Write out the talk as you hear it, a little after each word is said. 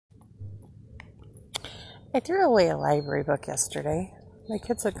I threw away a library book yesterday. My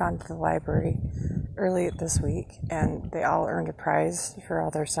kids had gone to the library early this week, and they all earned a prize for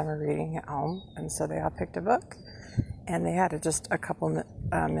all their summer reading at home. And so they all picked a book, and they had just a couple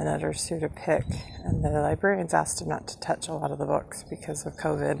minute or two to pick. And the librarians asked them not to touch a lot of the books because of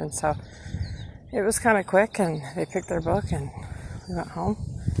COVID. And so it was kind of quick, and they picked their book, and we went home.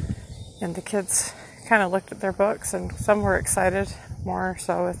 And the kids kind of looked at their books, and some were excited more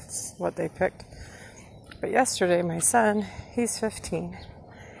so with what they picked. But yesterday, my son, he's 15,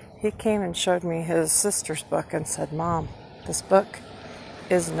 he came and showed me his sister's book and said, "Mom, this book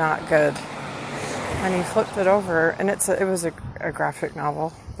is not good." And he flipped it over, and it was a graphic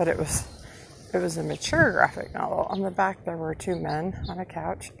novel, but it was a mature graphic novel. On the back, there were two men on a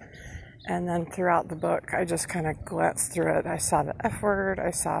couch. And then throughout the book, I just kind of glanced through it. I saw the F word.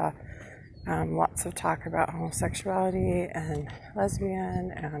 I saw lots of talk about homosexuality and lesbian,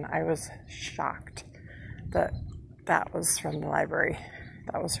 and I was shocked that was from the library.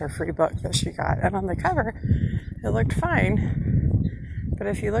 That was her free book that she got. And on the cover, it looked fine. But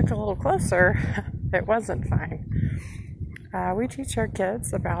if you look a little closer, it wasn't fine. We teach our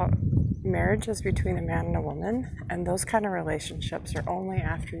kids about marriages between a man and a woman, and those kind of relationships are only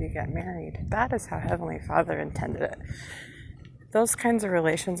after you get married. That is how Heavenly Father intended it. Those kinds of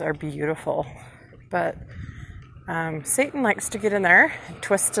relations are beautiful, but Satan likes to get in there and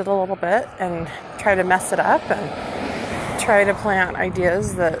twist it a little bit and try to mess it up and try to plant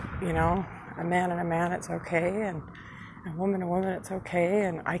ideas that, a man and a man, it's okay, and a woman it's okay,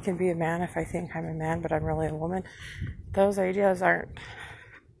 and I can be a man if I think I'm a man, but I'm really a woman. Those ideas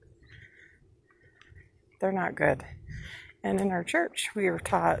they're not good. And in our church, we were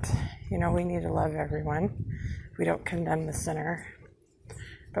taught, we need to love everyone. We don't condemn the sinner,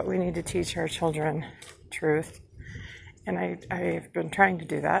 but we need to teach our children truth. And I've been trying to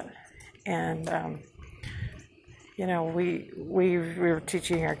do that. And, we were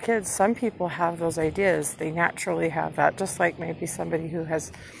teaching our kids, some people have those ideas. They naturally have that, just like maybe somebody who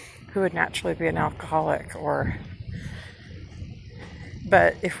would naturally be an alcoholic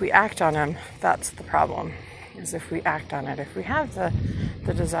but if we act on them, that's the problem, is if we act on it. If we have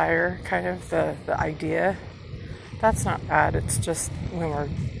the desire, kind of the idea, that's not bad. It's just when we're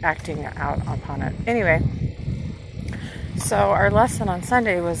acting out upon it. Anyway, so our lesson on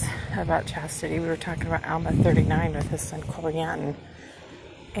Sunday was about chastity. We were talking about Alma 39 with his son Corianton.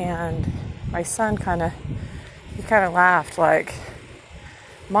 And my son kind of laughed like,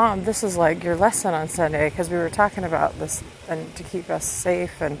 "Mom, this is like your lesson on Sunday," because we were talking about this and to keep us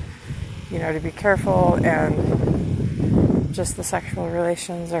safe and, to be careful, and just the sexual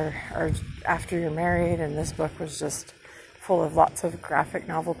relations are after you're married. And this book was just full of lots of graphic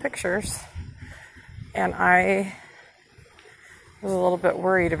novel pictures. And I was a little bit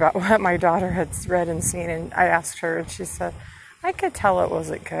worried about what my daughter had read and seen. And I asked her, and she said, "I could tell it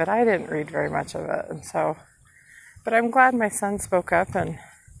wasn't good. I didn't read very much of it." And so, but I'm glad my son spoke up, and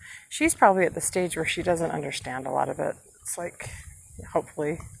she's probably at the stage where she doesn't understand a lot of it. It's like,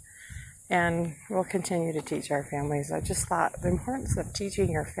 hopefully. And we'll continue to teach our families. I just thought the importance of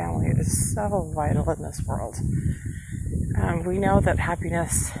teaching your family is so vital in this world. We know that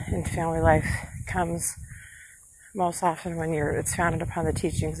happiness in family life comes most often when it's founded upon the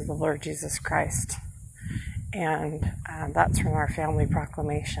teachings of the Lord Jesus Christ. And that's from our family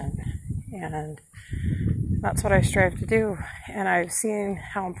proclamation. And that's what I strive to do. And I've seen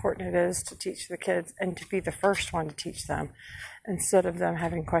how important it is to teach the kids and to be the first one to teach them, instead of them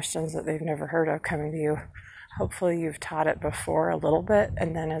having questions that they've never heard of coming to you. Hopefully you've taught it before a little bit,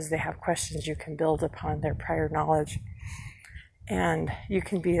 and then as they have questions, you can build upon their prior knowledge. And you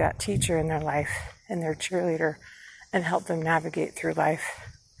can be that teacher in their life and their cheerleader and help them navigate through life,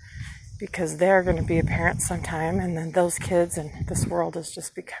 because they're going to be a parent sometime, and then those kids and this world is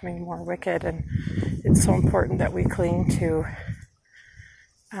just becoming more wicked. And it's so important that we cling to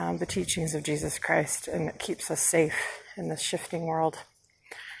the teachings of Jesus Christ, and it keeps us safe in this shifting world.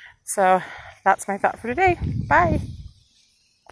 So that's my thought for today. Bye.